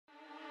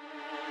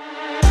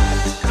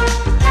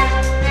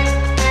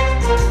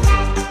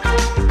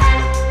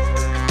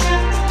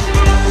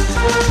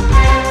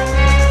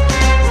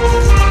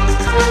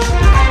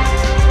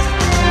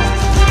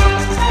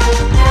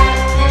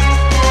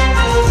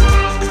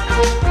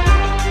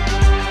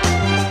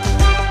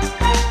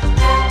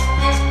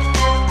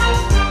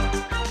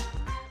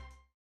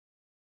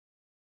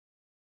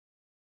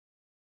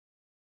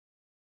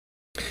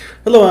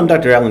Hello, I'm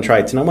Dr. Alan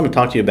Trites, and I want to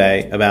talk to you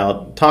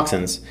about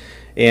toxins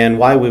and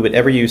why we would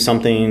ever use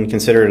something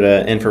considered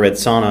an infrared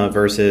sauna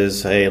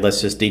versus, hey,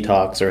 let's just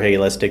detox, or hey,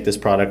 let's take this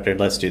product, or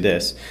let's do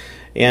this.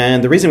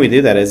 And the reason we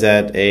do that is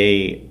that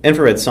a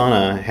infrared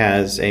sauna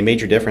has a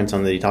major difference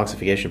on the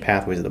detoxification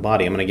pathways of the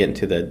body. I'm going to get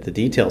into the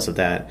details of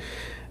that.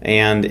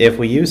 And if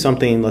we use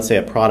something, let's say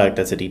a product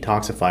that's a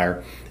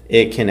detoxifier,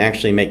 it can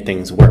actually make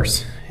things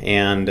worse.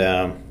 And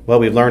what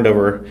we've learned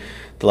over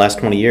the last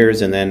 20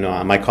 years, and then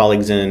my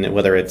colleagues in,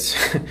 whether it's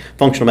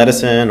functional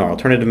medicine or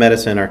alternative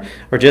medicine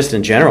or just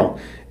in general,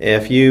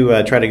 if you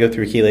try to go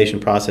through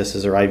chelation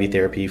processes or IV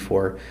therapy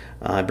for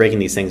breaking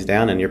these things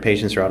down and your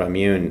patients are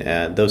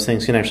autoimmune, those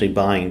things can actually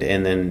bind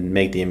and then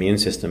make the immune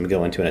system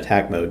go into an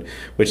attack mode,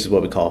 which is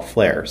what we call a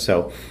flare.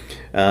 So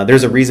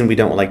there's a reason we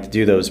don't like to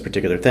do those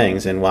particular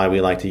things and why we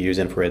like to use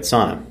infrared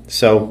sauna.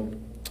 So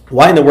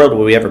why in the world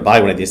would we ever buy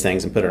one of these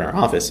things and put it in our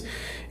office?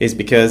 Is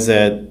because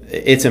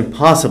it's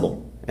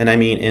impossible, and I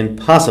mean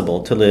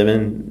impossible, to live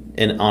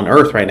on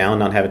Earth right now and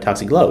not have a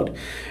toxic load.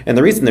 And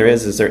the reason there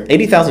is there are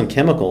 80,000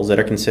 chemicals that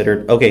are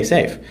considered okay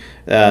safe,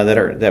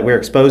 that we're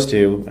exposed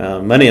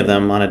to, many of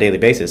them on a daily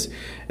basis.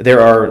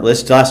 There are,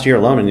 last year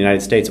alone in the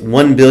United States,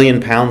 1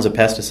 billion pounds of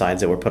pesticides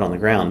that were put on the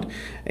ground.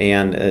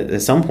 And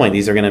at some point,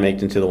 these are going to make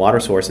it into the water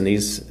source, and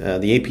these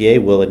the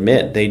EPA will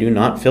admit they do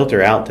not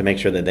filter out to make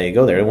sure that they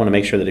go there. They want to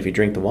make sure that if you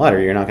drink the water,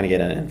 you're not going to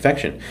get an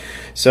infection.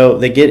 So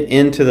they get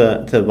into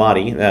the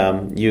body.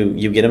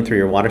 You get them through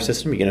your water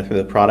system. You get them through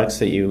the products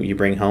that you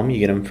bring home. You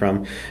get them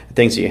from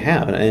things that you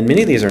have. And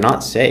many of these are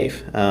not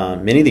safe.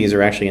 Many of these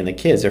are actually in the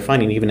kids. They're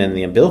finding even in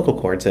the umbilical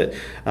cords that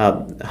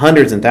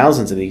hundreds and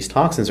thousands of these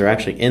toxins are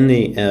actually in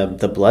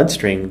the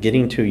bloodstream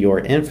getting to your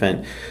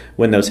infant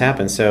when those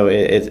happen. So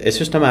it's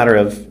just a matter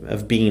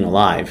of being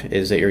alive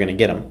is that you're going to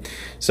get them.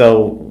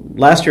 So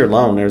last year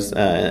alone, there's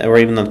or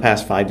even in the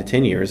past 5 to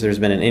 10 years, there's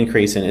been an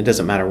increase in, it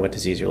doesn't matter what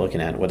disease you're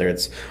looking at, whether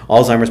it's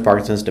Alzheimer's,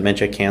 Parkinson's,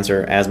 dementia,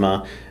 cancer,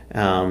 asthma,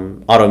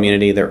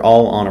 autoimmunity, they're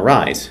all on a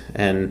rise.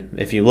 And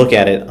if you look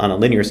at it on a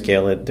linear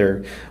scale,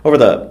 they're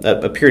over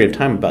a period of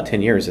time, about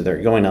 10 years,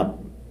 they're going up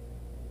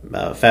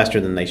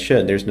faster than they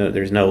should. There's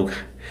no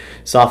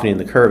softening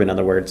the curve, in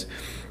other words.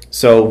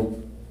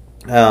 So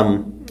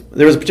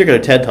there was a particular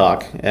TED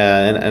Talk,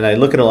 and I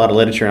look at a lot of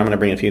literature. I'm going to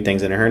bring a few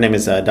things in. Her name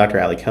is Dr.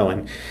 Ali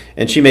Cohen,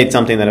 and she made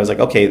something that I was like,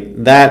 okay,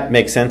 that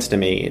makes sense to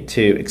me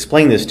to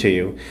explain this to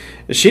you.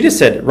 She just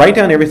said, write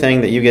down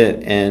everything that you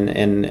get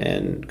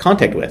in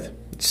contact with.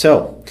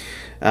 So,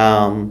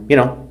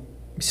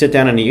 sit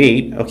down and you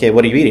eat. Okay,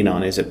 what are you eating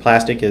on? Is it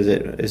plastic? Is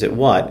it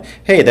what?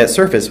 Hey, that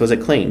surface, was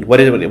it cleaned? What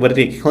did it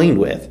get cleaned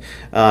with?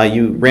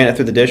 You ran it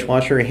through the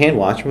dishwasher or hand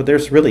wash. Well,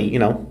 there's really,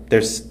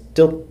 there's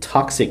still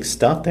toxic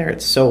stuff there.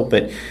 It's soap,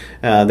 but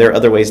there are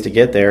other ways to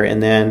get there.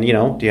 And then, do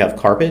you have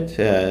carpet?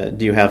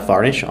 Do you have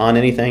varnish on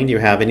anything? Do you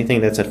have anything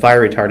that's a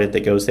fire retardant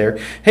that goes there?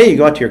 Hey, you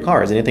go out to your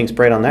car. Is anything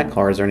sprayed on that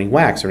car? Is there any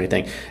wax or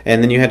anything?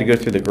 And then you had to go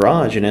through the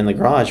garage, and in the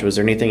garage, was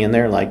there anything in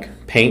there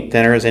like paint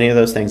thinners, any of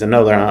those things? And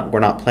no, we're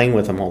not playing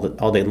with them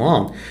all day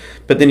long.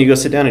 But then you go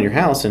sit down in your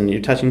house and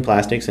you're touching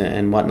plastics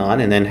and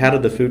whatnot. And then how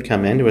did the food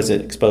come in? Was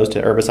it exposed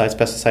to herbicides,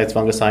 pesticides,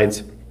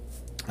 fungicides,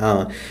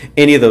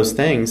 any of those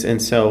things?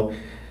 And so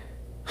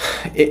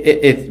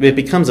it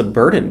becomes a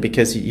burden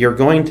because you're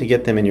going to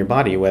get them in your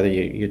body, whether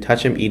you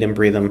touch them, eat them,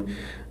 breathe them,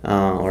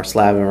 or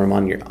slather them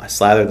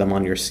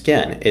on your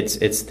skin.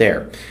 It's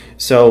there.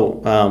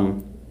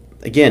 So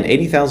again,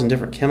 80,000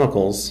 different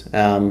chemicals.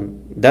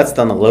 That's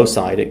on the low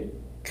side. It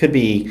could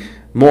be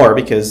more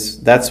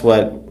because that's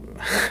what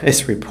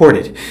is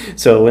reported.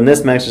 So when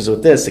this meshes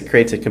with this, it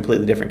creates a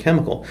completely different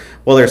chemical.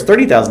 Well, there's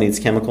 30,000 of these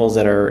chemicals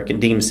that are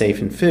deemed safe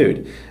in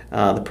food.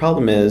 The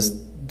problem is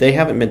they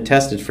haven't been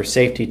tested for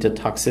safety to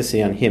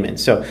toxicity on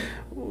humans. So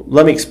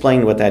let me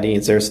explain what that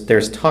means. There's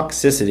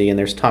toxicity and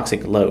there's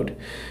toxic load.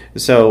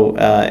 So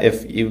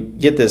if you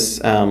get this,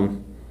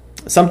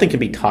 something can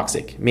be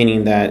toxic,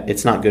 meaning that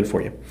it's not good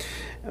for you,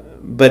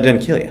 but it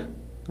doesn't kill you.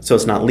 So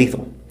it's not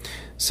lethal.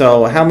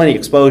 So how many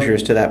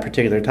exposures to that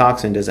particular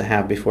toxin does it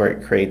have before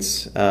it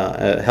creates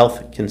a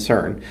health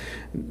concern?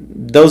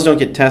 Those don't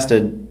get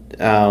tested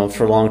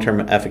for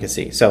long-term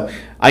efficacy. So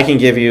I can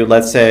give you,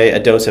 let's say, a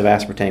dose of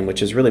aspartame,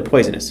 which is really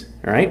poisonous,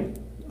 all right?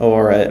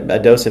 Or a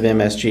dose of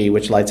MSG,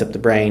 which lights up the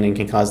brain and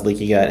can cause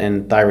leaky gut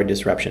and thyroid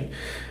disruption.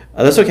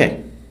 That's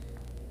okay,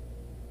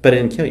 but it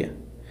didn't kill you.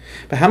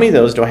 But how many of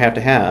those do I have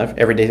to have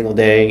every single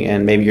day,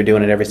 and maybe you're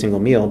doing it every single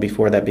meal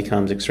before that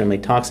becomes extremely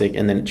toxic,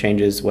 and then it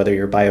changes whether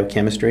your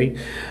biochemistry,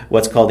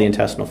 what's called the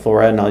intestinal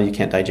flora, and now you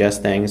can't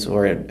digest things,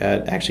 or it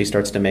actually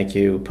starts to make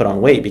you put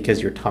on weight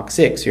because you're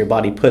toxic. So your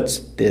body puts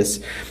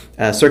this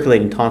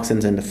circulating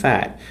toxins into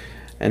fat.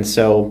 And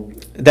so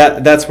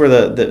that's where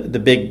the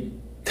big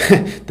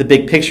the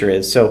big picture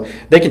is. So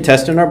they can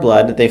test in our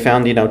blood. They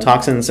found,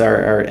 toxins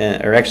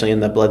are actually in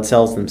the blood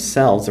cells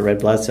themselves, the red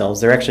blood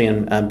cells. They're actually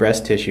in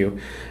breast tissue,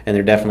 and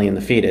they're definitely in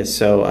the fetus.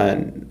 So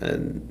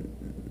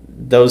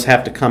those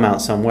have to come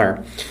out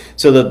somewhere.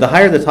 So the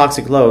higher the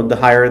toxic load, the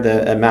higher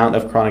the amount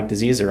of chronic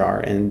disease there are.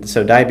 And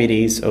so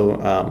diabetes,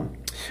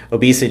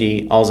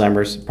 obesity,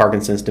 Alzheimer's,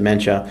 Parkinson's,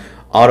 dementia,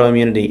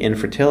 autoimmunity,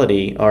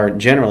 infertility are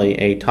generally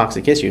a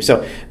toxic issue.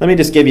 So let me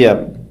just give you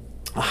a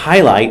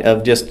highlight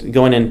of just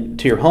going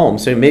into your home.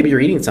 So maybe you're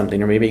eating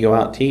something, or maybe you go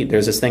out to eat.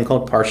 There's this thing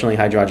called partially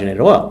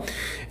hydrogenated oil,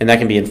 and that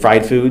can be in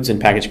fried foods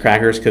and packaged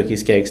crackers,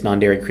 cookies, cakes,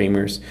 non-dairy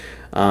creamers,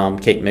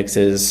 cake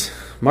mixes,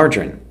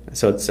 margarine.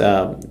 So it's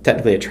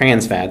technically a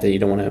trans fat that you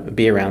don't want to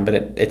be around, but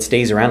it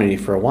stays around in you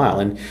for a while.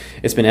 And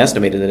it's been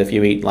estimated that if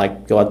you eat,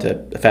 like, go out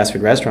to a fast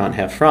food restaurant and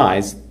have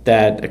fries,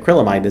 that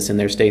acrylamide that's in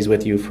there stays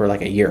with you for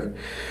like a year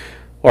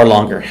or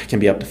longer. It can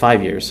be up to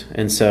 5 years.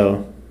 And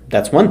so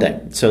that's one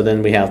thing. So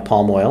then we have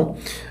palm oil,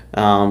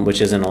 which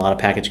is in a lot of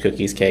packaged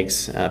cookies,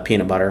 cakes,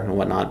 peanut butter, and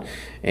whatnot.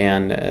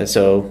 And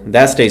so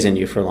that stays in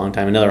you for a long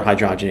time, another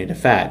hydrogenated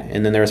fat.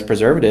 And then there's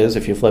preservatives.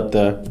 If you flip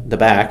the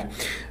back,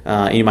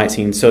 you might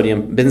see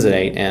sodium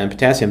benzoate and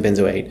potassium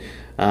benzoate.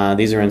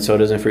 These are in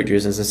sodas and fruit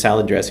juices and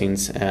salad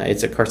dressings.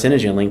 It's a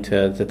carcinogen linked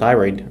to the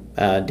thyroid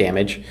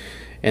damage.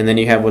 And then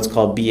you have what's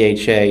called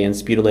BHA and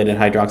butylated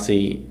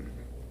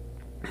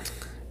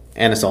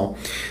hydroxyanisole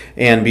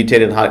and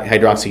butylated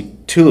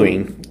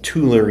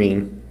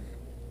hydroxytoluene,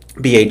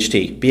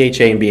 BHT.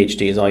 BHA and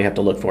BHT is all you have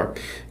to look for.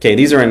 Okay,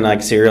 these are in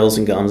like cereals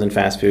and gums and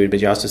fast food,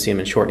 but you also see them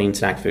in shortening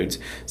snack foods.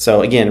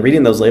 So again,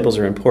 reading those labels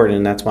are important,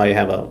 and that's why you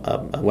have a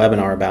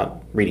webinar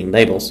about reading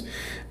labels.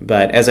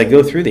 But as I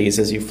go through these,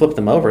 as you flip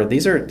them over,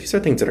 these are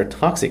things that are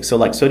toxic. So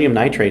like sodium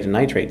nitrate and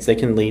nitrates, they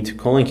can lead to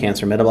colon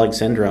cancer, metabolic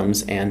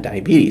syndromes, and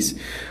diabetes.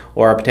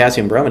 Or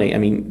potassium brominate. I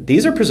mean,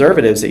 these are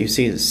preservatives that you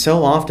see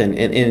so often,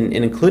 in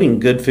including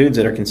good foods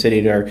that are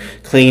considered are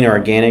clean or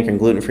organic and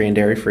gluten-free and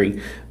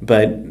dairy-free.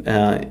 But,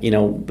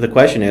 the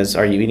question is,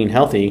 are you eating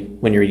healthy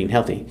when you're eating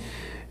healthy?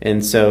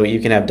 And so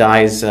you can have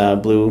dyes,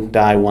 blue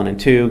dye 1 and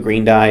 2,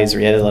 green dyes, or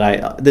yellow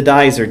dye. The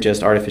dyes are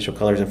just artificial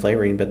colors and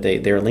flavoring, but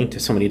they're linked to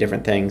so many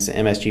different things.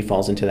 MSG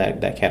falls into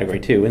that category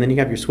too. And then you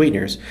have your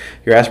sweeteners,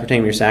 your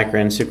aspartame, your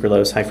saccharin,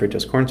 sucralose, high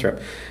fructose corn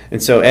syrup.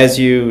 And so as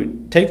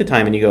you take the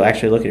time and you go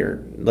actually look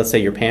at let's say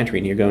your pantry,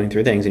 and you're going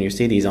through things and you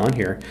see these on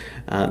here,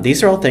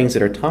 these are all things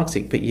that are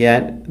toxic, but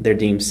yet they're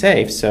deemed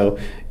safe. So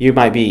you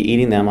might be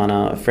eating them on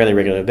a fairly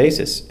regular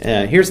basis.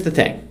 Here's the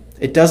thing.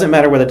 It doesn't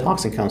matter where the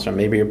toxin comes from.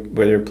 Maybe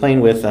you're playing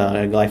with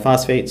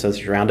glyphosate, so it's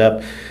your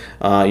Roundup.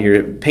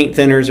 Your paint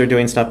thinners are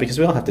doing stuff, because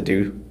we all have to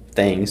do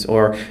things.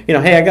 Or,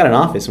 hey, I got an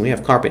office and we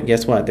have carpet.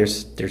 Guess what?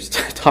 There's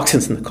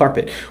toxins in the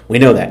carpet. We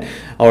know that.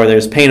 Or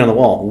there's paint on the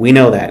wall. We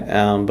know that.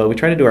 But we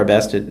try to do our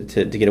best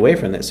to get away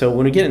from that. So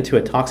when we get into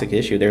a toxic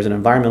issue, there's an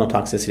environmental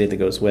toxicity that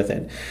goes with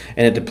it.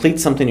 And it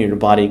depletes something in your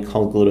body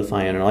called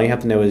glutathione. And all you have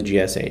to know is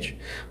GSH.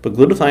 But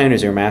glutathione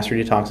is your master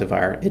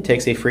detoxifier. It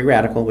takes a free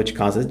radical, which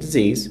causes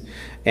disease,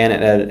 and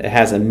it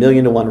has a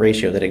 1,000,000-to-1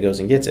 ratio that it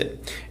goes and gets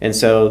it. And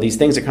so these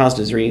things that cause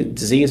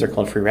disease are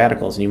called free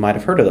radicals, and you might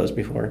have heard of those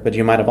before, but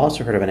you might have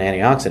also heard of an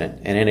antioxidant.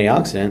 An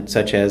antioxidant,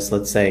 such as,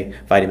 let's say,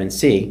 vitamin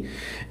C,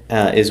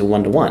 is a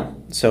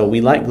 1-to-1. So we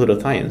like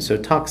glutathione. So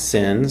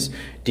toxins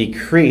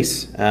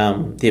decrease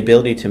the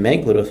ability to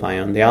make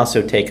glutathione. They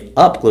also take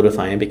up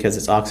glutathione because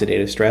it's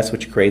oxidative stress,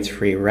 which creates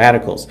free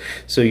radicals.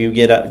 So you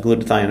get a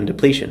glutathione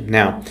depletion.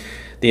 Now,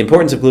 the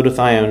importance of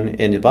glutathione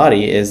in the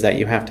body is that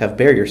you have to have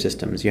barrier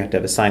systems. You have to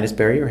have a sinus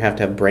barrier, you have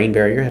to have a brain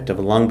barrier, you have to have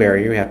a lung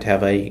barrier, you have to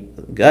have a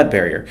gut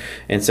barrier.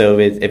 And so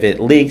if it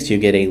leaks, you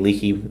get a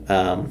leaky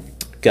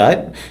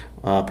gut.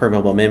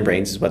 Permeable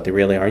membranes is what they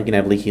really are. You can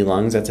have leaky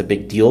lungs. That's a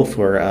big deal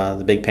for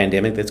the big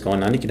pandemic that's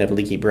going on. You can have a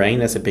leaky brain.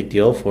 That's a big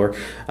deal for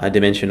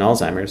dementia and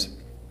Alzheimer's.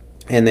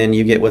 And then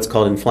you get what's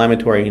called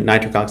inflammatory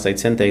nitric oxide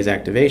synthase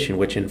activation,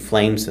 which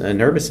inflames the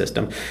nervous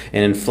system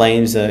and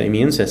inflames the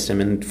immune system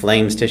and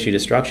inflames tissue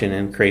destruction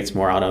and creates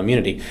more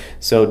autoimmunity.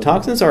 So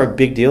toxins are a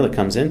big deal that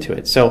comes into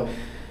it. So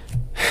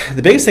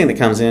the biggest thing that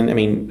comes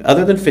in,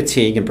 other than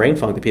fatigue and brain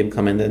fog that people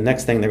come in, the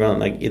next thing they're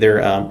going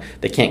either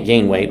they can't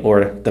gain weight,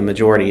 or the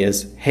majority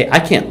is, hey, I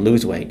can't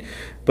lose weight.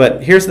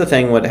 But here's the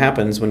thing, what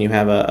happens when you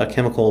have a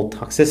chemical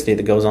toxicity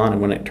that goes on and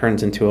when it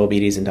turns into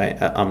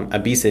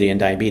obesity and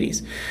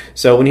diabetes.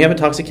 So when you have a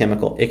toxic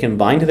chemical, it can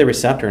bind to the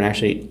receptor and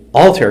actually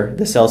alter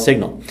the cell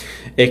signal.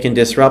 It can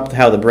disrupt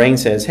how the brain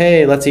says,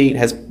 hey, let's eat,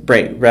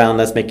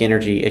 let's make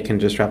energy. It can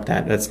disrupt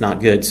that. That's not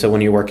good. So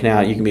when you're working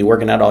out, you can be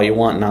working out all you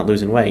want and not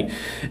losing weight.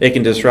 It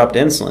can disrupt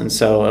insulin.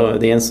 So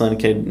the insulin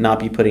could not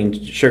be putting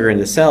sugar in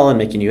the cell and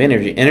making you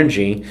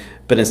energy,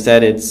 but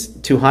instead it's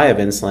too high of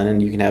insulin,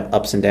 and you can have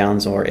ups and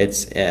downs, or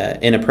it's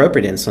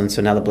inappropriate insulin,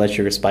 so now the blood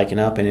sugar is spiking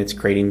up and it's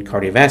creating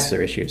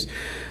cardiovascular issues.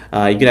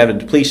 You could have a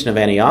depletion of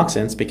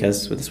antioxidants,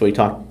 because this is what we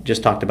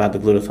just talked about, the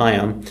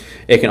glutathione.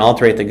 It can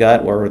alterate the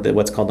gut, or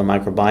what's called the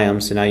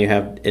microbiome, so now you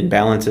have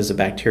imbalances of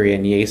bacteria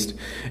and yeast.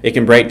 It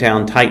can break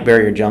down tight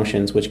barrier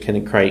junctions, which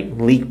can create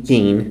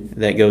leaking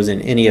that goes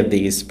in any of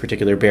these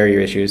particular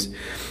barrier issues.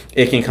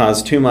 It can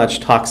cause too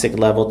much toxic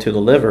level to the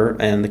liver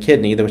and the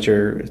kidney, which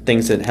are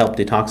things that help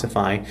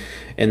detoxify.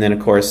 And then, of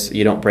course,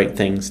 you don't break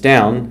things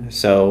down.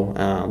 So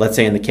let's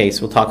say in the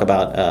case, we'll talk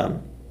about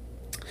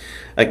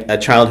a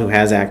child who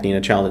has acne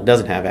and a child that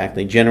doesn't have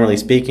acne. Generally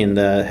speaking,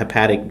 the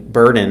hepatic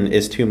burden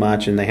is too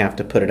much and they have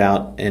to put it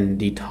out and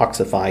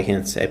detoxify,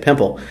 hence a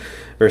pimple.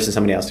 versus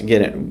somebody else.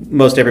 Again,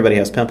 most everybody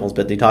has pimples,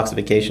 but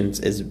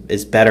detoxification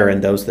is better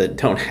in those that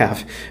don't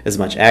have as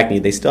much acne.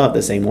 They still have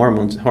the same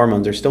hormones.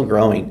 Hormones are still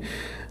growing,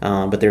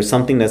 but there's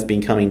something that's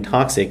becoming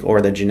toxic, or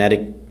the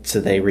genetics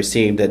that they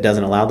receive that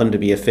doesn't allow them to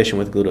be efficient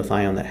with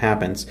glutathione that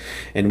happens.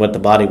 And what the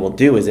body will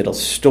do is it'll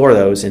store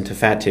those into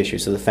fat tissue.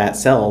 So the fat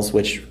cells,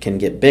 which can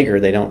get bigger,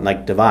 they don't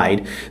like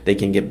divide, they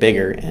can get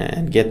bigger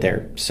and get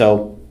there.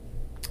 So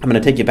I'm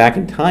going to take you back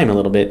in time a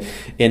little bit.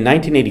 In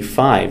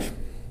 1985,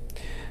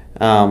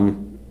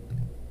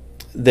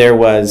 there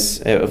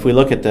was, if we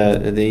look at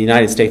the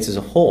United States as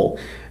a whole,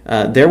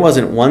 there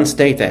wasn't one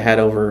state that had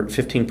over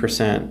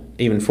 15%,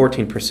 even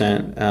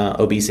 14%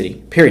 obesity,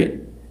 period.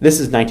 This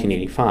is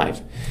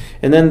 1985.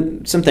 And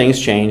then some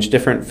things changed.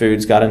 Different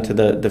foods got into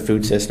the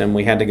food system.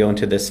 We had to go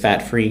into this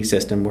fat-free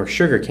system where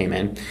sugar came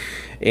in.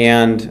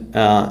 And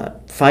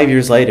 5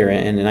 years later,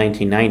 in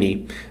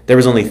 1990, there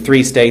was only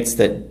 3 states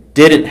that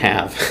didn't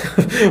have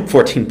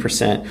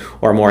 14%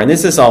 or more. And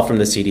this is all from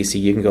the CDC.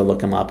 You can go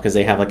look them up because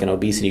they have like an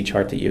obesity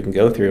chart that you can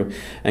go through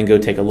and go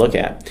take a look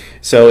at.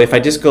 So if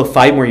I just go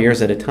 5 more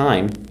years at a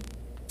time,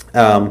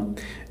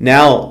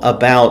 now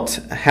about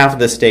half of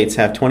the states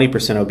have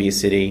 20%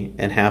 obesity,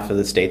 and half of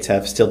the states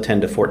have still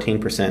 10 to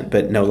 14%,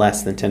 but no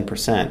less than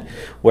 10%,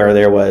 where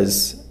there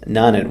was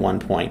none at one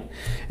point.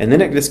 And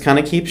then it just kind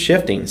of keeps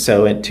shifting.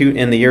 So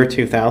in the year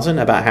 2000,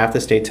 about half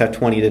the states have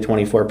 20 to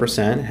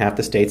 24%, half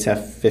the states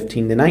have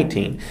 15 to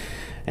 19.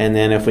 And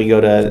then if we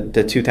go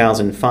to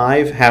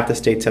 2005, half the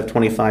states have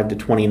 25 to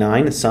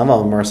 29. Some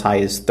of them are as high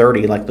as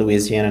 30, like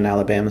Louisiana and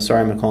Alabama. Sorry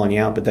I'm calling you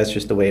out, but that's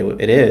just the way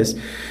it is.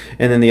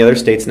 And then the other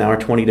states now are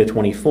 20 to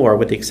 24,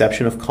 with the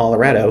exception of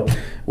Colorado,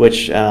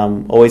 which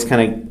always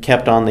kind of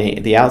kept on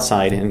the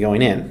outside and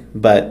going in.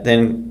 But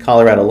then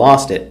Colorado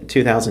lost it.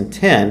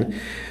 2010,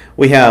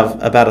 we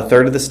have about a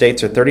third of the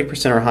states are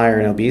 30% or higher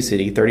in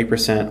obesity,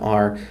 30%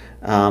 are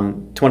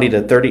 20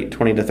 to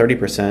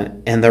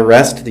 30%, and the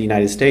rest of the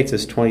United States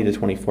is 20 to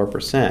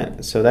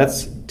 24%. So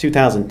that's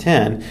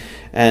 2010,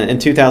 and in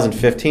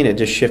 2015 it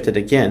just shifted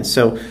again.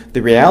 So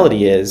the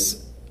reality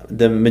is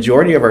the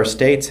majority of our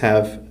states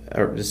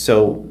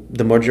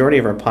the majority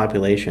of our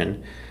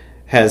population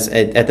has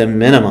at the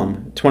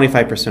minimum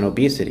 25%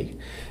 obesity.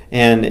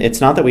 And it's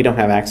not that we don't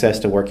have access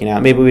to working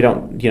out. Maybe we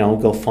don't,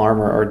 go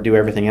farm or do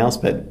everything else,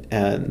 but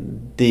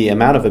the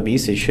amount of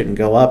obesity shouldn't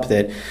go up.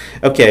 That,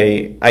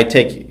 okay, I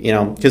take,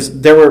 because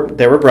there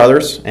were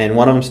brothers, and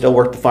one of them still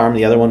worked the farm,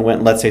 the other one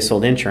went, let's say,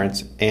 sold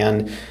insurance.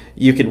 And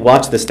you could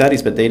watch the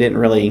studies, but they didn't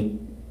really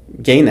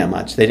gain that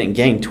much. They didn't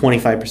gain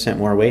 25%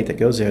 more weight that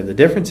goes there. The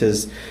difference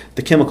is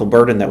the chemical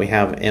burden that we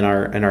have in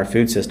our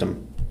food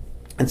system.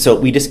 And so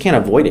we just can't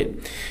avoid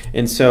it.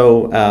 And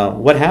so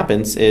what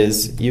happens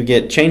is you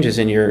get changes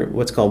in your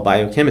what's called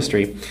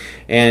biochemistry,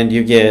 and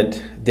you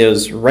get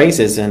those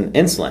raises in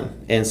insulin.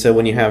 And so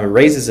when you have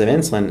raises of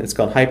insulin, it's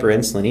called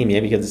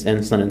hyperinsulinemia because it's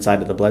insulin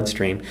inside of the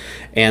bloodstream.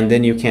 And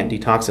then you can't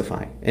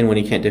detoxify. And when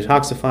you can't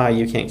detoxify,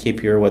 you can't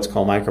keep your what's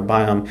called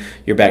microbiome,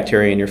 your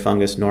bacteria and your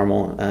fungus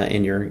normal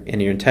in your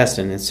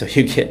intestine. And so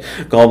you get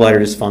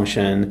gallbladder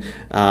dysfunction,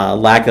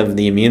 lack of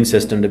the immune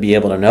system to be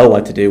able to know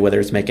what to do, whether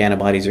it's make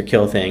antibodies or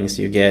kill things.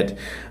 You get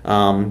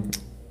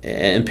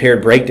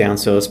impaired breakdown.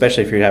 So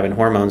especially if you're having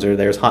hormones or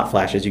there's hot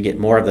flashes, you get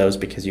more of those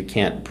because you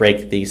can't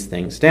break these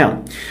things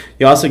down.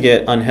 You also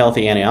get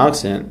unhealthy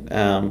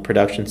antioxidant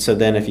production. So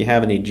then if you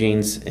have any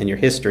genes in your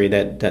history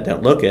that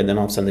don't look good, then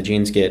all of a sudden the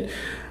genes get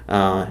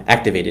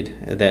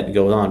activated that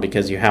goes on,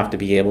 because you have to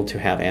be able to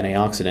have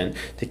antioxidant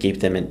to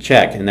keep them in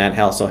check. And that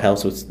also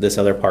helps with this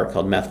other part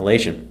called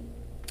methylation.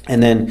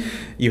 And then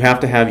you have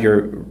to have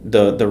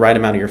the right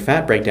amount of your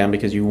fat breakdown,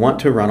 because you want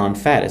to run on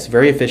fat. It's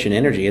very efficient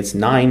energy. It's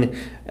 9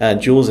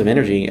 joules of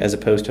energy as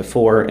opposed to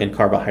 4 in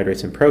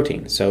carbohydrates and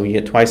protein. So you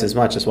get twice as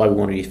much. That's why we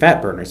want to be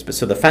fat burners. But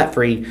so the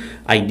fat-free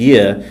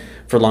idea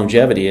for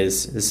longevity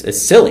is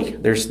silly.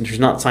 There's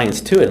not science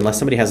to it unless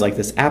somebody has like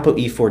this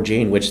ApoE4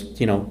 gene, which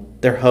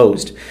they're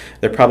hosed.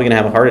 They're probably going to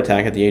have a heart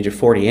attack at the age of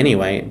 40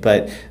 anyway,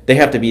 but they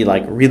have to be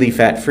like really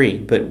fat-free.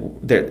 But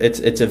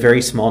it's a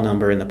very small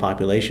number in the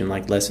population,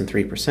 like less than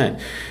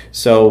 3%.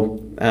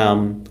 So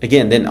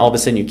again, then all of a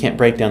sudden you can't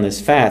break down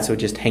this fat, so it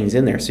just hangs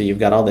in there. So you've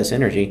got all this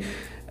energy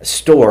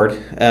stored.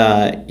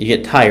 You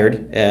get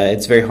tired.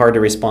 It's very hard to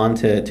respond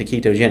to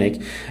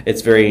ketogenic.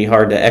 It's very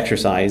hard to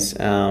exercise,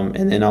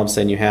 and then all of a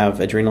sudden you have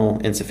adrenal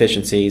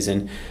insufficiencies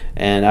and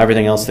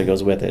everything else that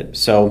goes with it.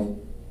 So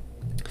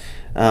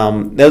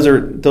those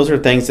are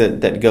things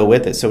that go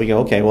with it. So we go,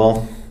 okay,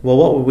 well,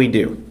 what would we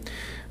do?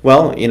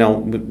 Well,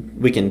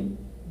 we can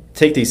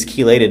take these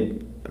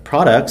chelated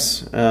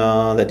products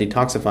that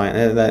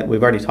detoxify. That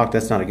we've already talked.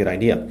 That's not a good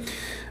idea.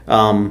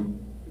 And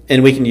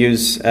we can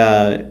use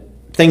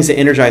things that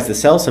energize the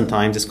cells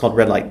sometimes. It's called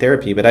red light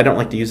therapy, but I don't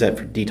like to use that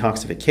for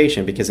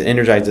detoxification because it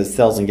energizes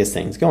cells and gets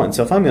things going.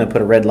 So if I'm going to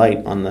put a red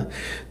light on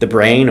the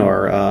brain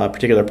or a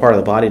particular part of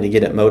the body to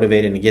get it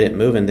motivated and to get it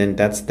moving, then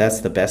that's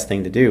the best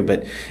thing to do.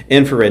 But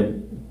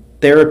infrared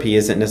therapy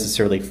isn't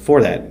necessarily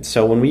for that.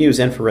 So when we use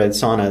infrared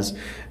saunas,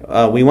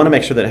 we want to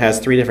make sure that it has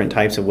 3 different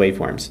types of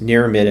waveforms: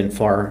 near, mid, and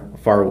far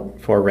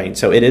range.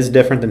 So it is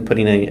different than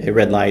putting a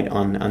red light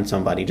on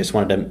somebody. Just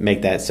wanted to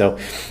make that. So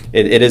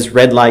it is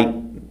red light,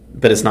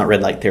 but it's not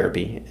red light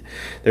therapy.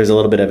 There's a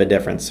little bit of a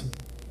difference.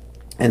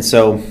 And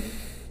so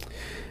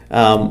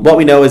what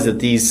we know is that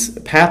these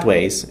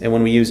pathways, and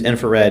when we use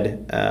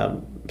infrared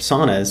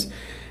saunas,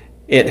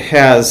 it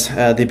has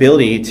the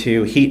ability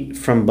to heat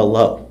from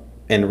below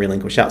and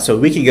relinquish out. So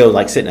we could go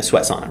like sit in a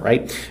sweat sauna,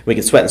 right? We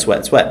could sweat and sweat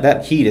and sweat.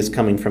 That heat is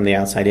coming from the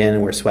outside in,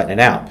 and we're sweating it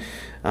out.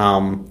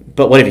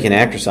 But what if you can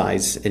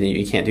exercise and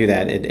you can't do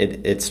that?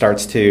 It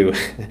starts to,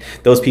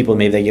 those people,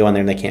 maybe they go in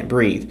there and they can't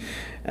breathe.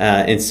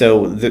 And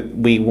so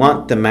we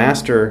want the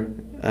master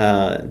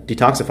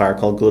detoxifier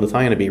called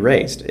glutathione to be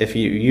raised. If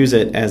you use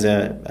it as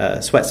a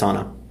sweat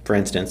sauna, for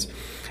instance,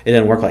 it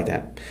doesn't work like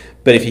that.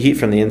 But if you heat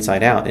from the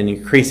inside out, it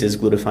increases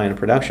glutathione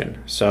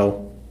production.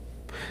 So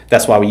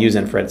that's why we use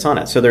infrared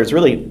sauna. So there's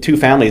really 2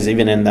 families,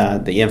 even in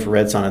the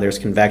infrared sauna. There's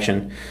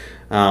convection,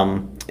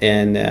 and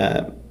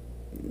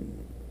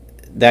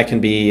that can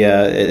be,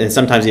 and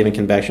sometimes even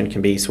convection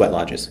can be sweat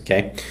lodges.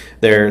 Okay,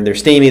 they're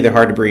steamy, they're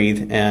hard to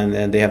breathe,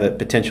 and they have the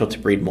potential to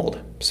breed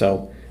mold.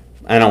 So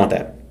I don't want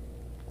that.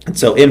 And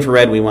so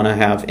infrared we want to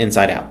have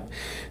inside out.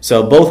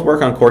 So both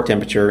work on core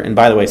temperature. And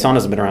by the way,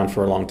 saunas have been around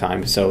for a long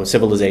time. So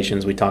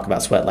civilizations, we talk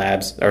about sweat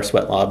labs or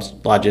sweat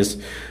lodges.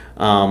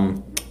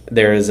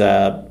 There's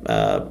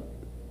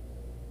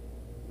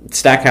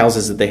stack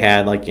houses that they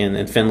had, like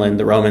in Finland.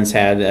 The Romans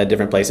had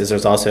different places.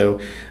 There's also,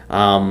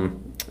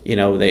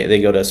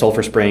 they go to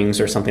sulfur springs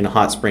or something, to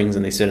hot springs,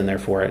 and they sit in there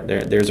for it.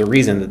 There's a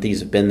reason that these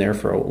have been there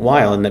for a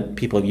while and that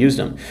people have used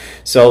them.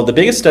 So the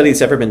biggest study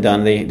that's ever been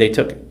done,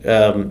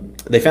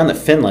 they found that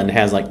Finland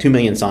has like 2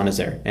 million saunas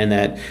there, and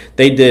that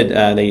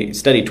they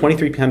studied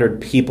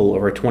 2,300 people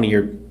over a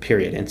 20-year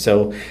period. And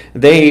so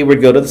they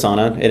would go to the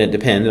sauna, and it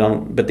depended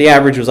on, but the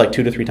average was like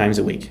 2 to 3 times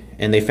a week.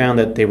 And they found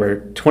that they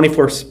were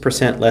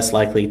 24% less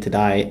likely to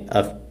die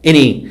of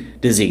any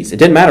disease. It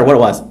didn't matter what it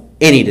was,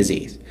 any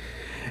disease.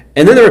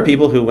 And then there were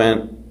people who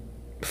went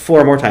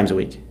 4 more times a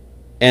week,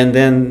 and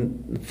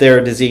then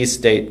their disease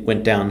state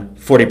went down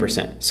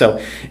 40%.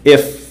 So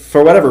if,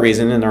 for whatever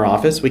reason, in our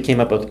office, we came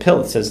up with a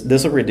pill that says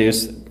this will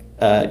reduce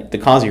the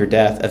cause of your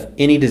death of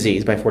any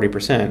disease by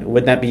 40%,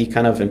 wouldn't that be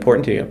kind of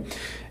important to you?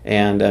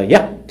 And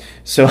yeah,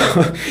 so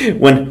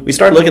when we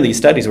started looking at these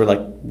studies, we're like,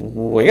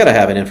 we got to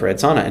have an infrared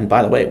sauna. And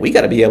by the way, we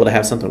got to be able to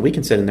have something we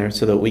can sit in there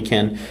so that we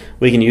can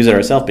use it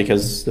ourselves,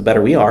 because the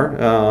better we are,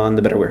 and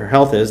the better our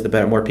health is, the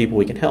better more people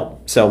we can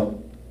help.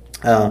 So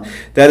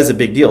that is a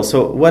big deal.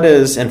 So what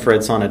does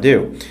infrared sauna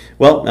do?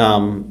 Well,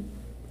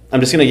 I'm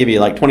just going to give you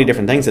like 20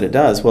 different things that it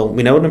does. Well,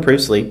 we know it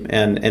improves sleep.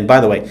 And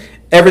by the way,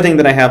 everything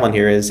that I have on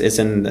here is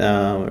in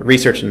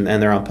research, and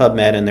they're on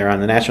PubMed, and they're on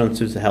the National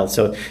Institutes of Health.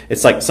 So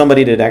it's like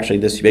somebody did actually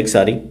this big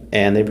study,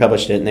 and they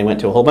published it, and they went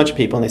to a whole bunch of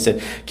people, and they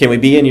said, can we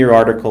be in your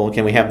article?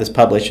 Can we have this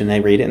published? And they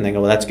read it, and they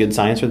go, well, that's good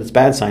science or that's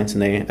bad science,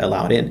 and they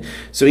allow it in.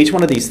 So each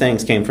one of these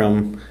things came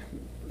from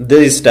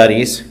these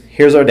studies.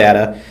 Here's our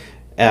data.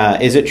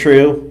 Is it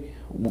true?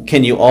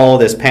 Can you all,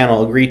 this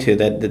panel, agree to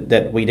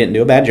that we didn't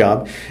do a bad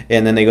job?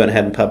 And then they go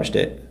ahead and published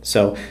it.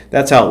 So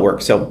that's how it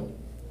works. So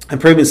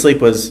improving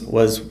sleep was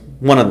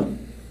one of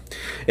them.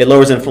 It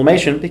lowers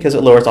inflammation because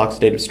it lowers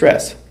oxidative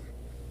stress.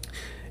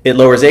 It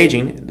lowers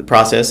aging, the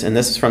process, and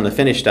this is from the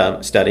Finnish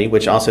study,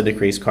 which also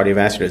decreased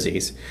cardiovascular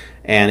disease.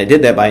 And it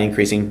did that by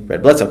increasing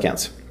red blood cell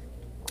counts.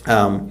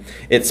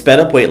 It sped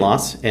up weight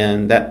loss,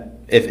 and that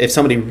if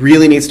somebody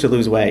really needs to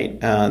lose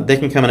weight, they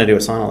can come in and do a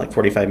sauna like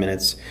 45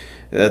 minutes,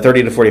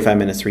 30 to 45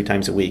 minutes 3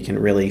 times a week, and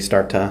really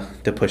start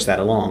to push that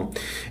along.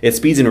 It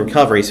speeds in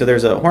recovery. So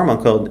there's a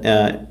hormone called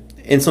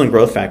insulin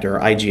growth factor, or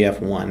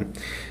IGF-1.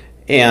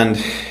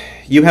 And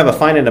you have a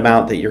finite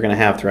amount that you're going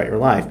to have throughout your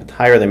life. But the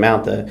higher the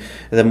amount,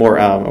 the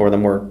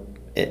more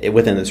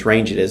within this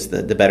range it is,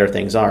 the better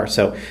things are.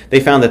 So they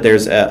found that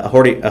there's a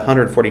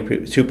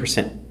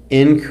 142%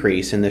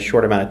 increase in this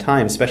short amount of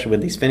time, especially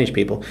with these Finnish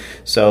people.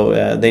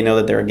 So they know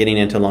that they're getting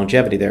into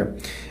longevity there.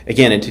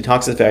 Again, it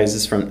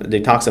detoxifies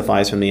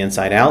from the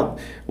inside out,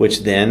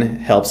 which then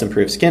helps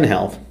improve skin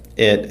health.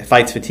 It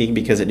fights fatigue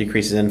because it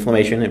decreases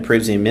inflammation. It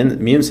improves the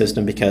immune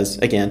system because,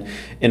 again,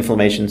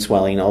 inflammation,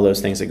 swelling, all those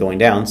things are going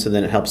down. So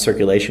then it helps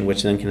circulation,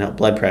 which then can help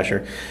blood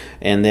pressure.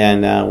 And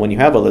then when you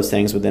have all those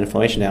things with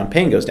inflammation down,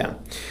 pain goes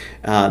down.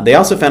 They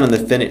also found in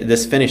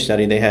this Finnish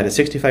study, they had a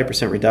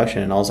 65%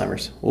 reduction in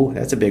Alzheimer's. Ooh,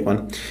 that's a big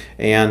one.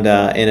 And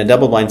in a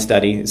double-blind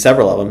study,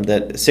 several of them,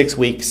 that 6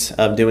 weeks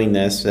of doing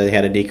this, they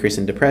had a decrease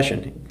in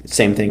depression.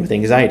 Same thing with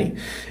anxiety.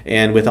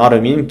 And with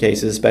autoimmune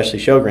cases, especially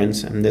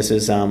Sjogren's, and this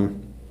is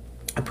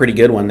a pretty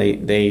good one,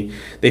 they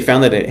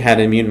found that it had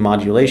immune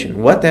modulation.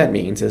 What that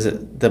means is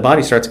that the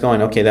body starts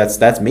going, okay,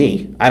 that's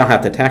me. I don't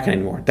have to attack it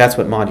anymore. That's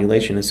what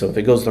modulation is. So if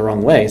it goes the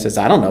wrong way, it says,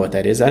 I don't know what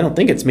that is. I don't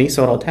think it's me,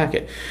 so I'll attack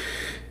it.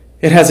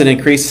 It has an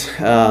increase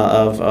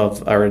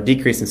or a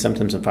decrease in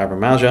symptoms of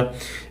fibromyalgia.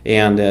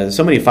 And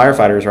so many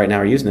firefighters right now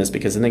are using this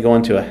because then they go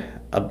into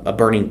a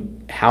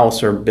burning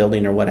house or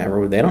building or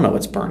whatever. They don't know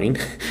what's burning.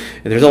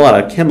 There's a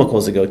lot of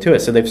chemicals that go to it.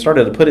 So they've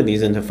started to put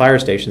these into fire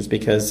stations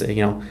because, they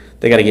got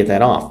to get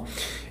that off.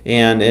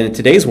 And in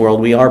today's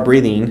world, we are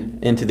breathing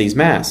into these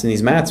mats, and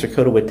these mats are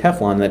coated with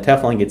Teflon. And that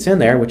Teflon gets in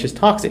there, which is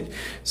toxic.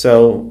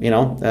 So,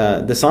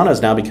 the sauna is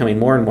now becoming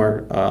more and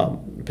more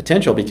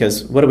potential,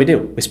 because what do?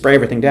 We spray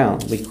everything down.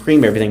 We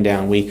cream everything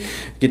down. We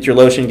get your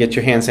lotion, get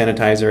your hand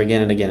sanitizer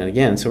again and again and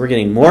again. So we're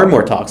getting more and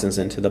more toxins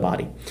into the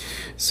body.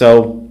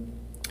 So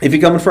if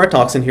you're coming for a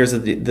toxin, here's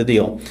the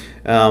deal.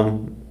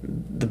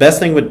 The best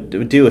thing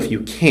would do, if you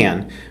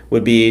can,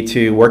 would be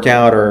to work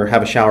out or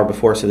have a shower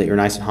before, so that you're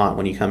nice and hot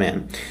when you come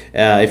in.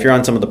 If you're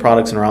on some of the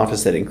products in our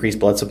office that increase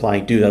blood supply,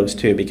 do those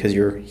too, because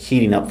you're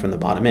heating up from the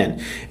bottom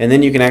in. And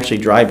then you can actually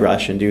dry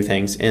brush and do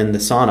things in the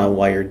sauna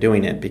while you're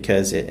doing it,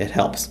 because it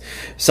helps.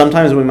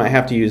 Sometimes we might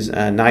have to use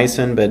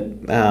niacin,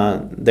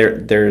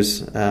 but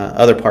there's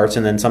other parts.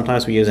 And then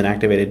sometimes we use an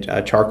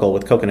activated charcoal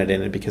with coconut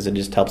in it, because it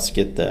just helps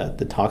get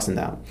the toxin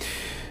out.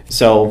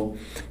 So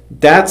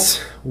that's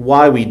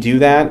why we do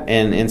that,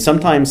 and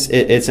sometimes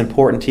it's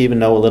important to even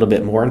know a little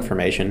bit more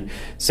information,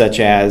 such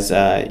as,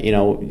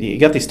 you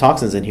got these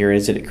toxins in here.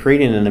 Is it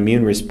creating an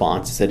immune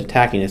response? Is it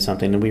attacking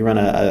something? And we run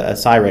a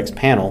Cyrex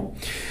panel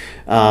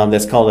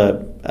that's called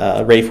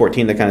a Ray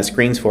 14 that kind of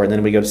screens for it, and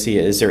then we go to see,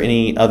 is there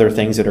any other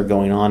things that are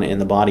going on in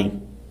the body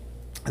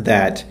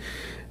that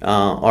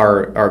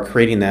are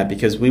creating that,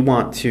 because we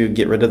want to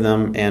get rid of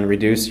them and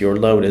reduce your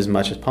load as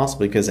much as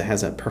possible, because it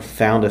has a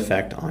profound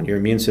effect on your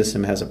immune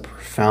system, has a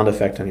profound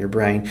effect on your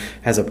brain,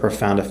 has a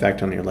profound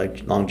effect on your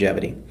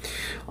longevity.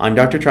 I'm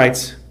Dr.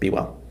 Trites. Be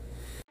well.